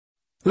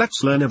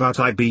Let's learn about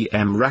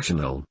IBM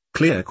Rational,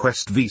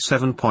 ClearQuest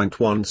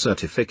v7.1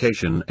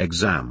 certification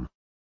exam.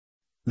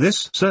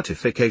 This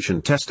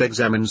certification test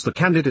examines the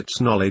candidate's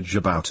knowledge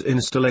about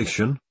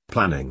installation,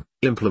 planning,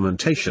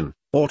 implementation,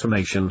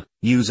 automation,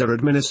 user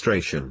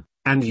administration,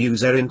 and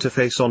user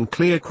interface on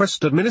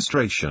ClearQuest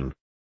administration.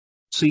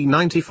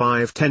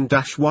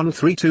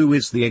 C9510-132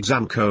 is the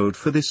exam code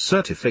for this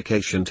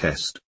certification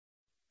test.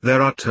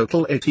 There are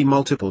total 80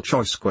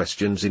 multiple-choice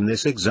questions in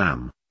this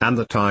exam, and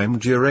the time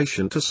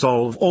duration to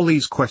solve all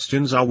these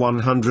questions are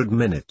 100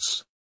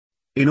 minutes.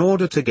 In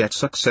order to get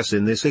success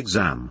in this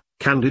exam,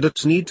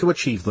 candidates need to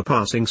achieve the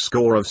passing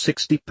score of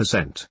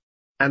 60%.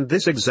 And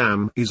this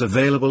exam is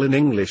available in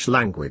English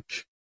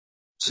language.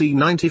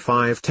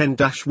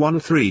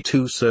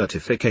 C9510-132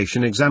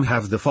 certification exam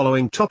have the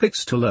following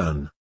topics to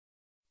learn.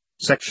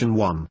 Section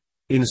 1.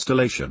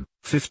 Installation,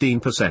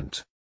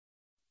 15%.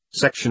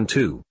 Section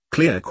 2.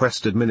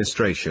 ClearQuest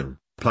Administration,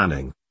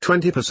 Planning,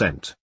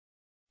 20%.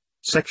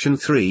 Section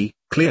 3,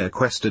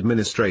 ClearQuest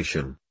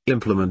Administration,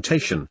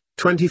 Implementation,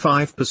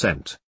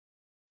 25%.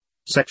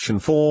 Section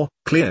 4,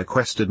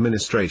 ClearQuest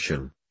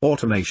Administration,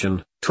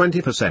 Automation,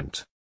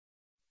 20%.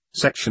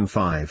 Section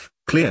 5,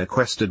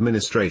 ClearQuest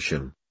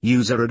Administration,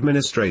 User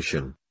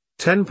Administration,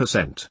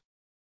 10%.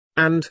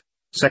 And,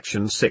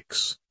 Section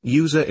 6,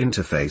 User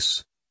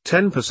Interface,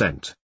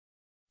 10%.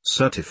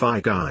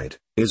 CertifyGuide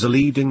is a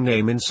leading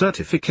name in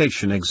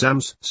certification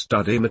exams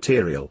study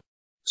material.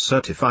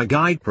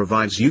 CertifyGuide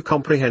provides you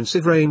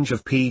comprehensive range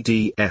of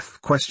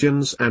PDF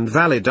questions and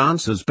valid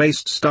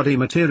answers-based study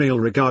material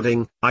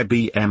regarding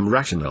IBM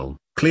Rational,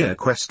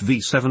 ClearQuest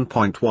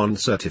v7.1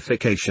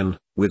 certification,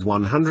 with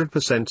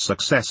 100%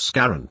 success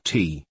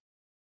guarantee.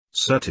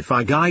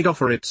 CertifyGuide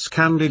offer its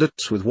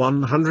candidates with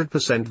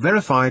 100%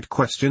 verified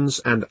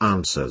questions and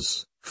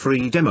answers,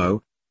 free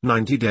demo,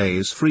 90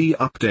 days free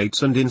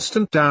updates and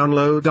instant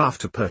download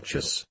after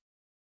purchase.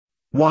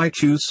 Why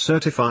choose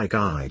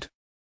CertifyGuide?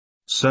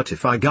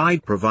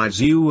 CertifyGuide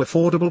provides you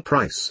affordable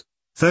price,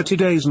 30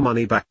 days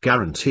money-back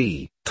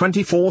guarantee,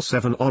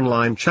 24/7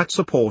 online chat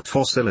support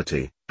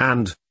facility,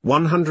 and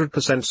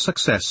 100%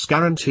 success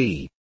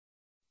guarantee.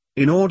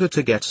 In order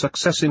to get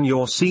success in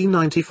your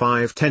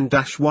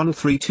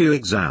C9510-132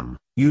 exam,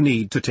 you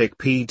need to take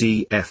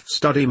PDF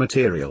study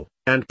material,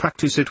 and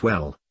practice it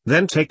well.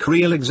 Then take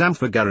real exam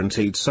for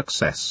guaranteed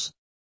success.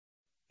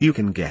 You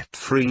can get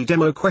free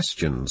demo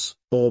questions,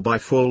 or buy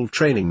full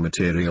training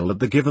material at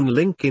the given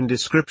link in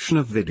description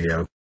of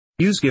video.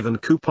 Use given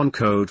coupon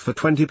code for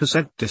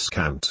 20%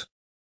 discount.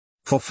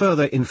 For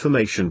further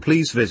information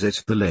please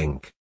visit the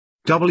link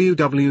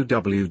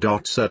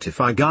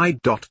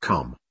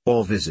www.certifyguide.com,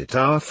 or visit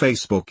our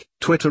Facebook,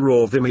 Twitter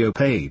or Vimeo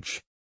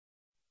page.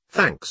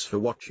 Thanks for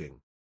watching.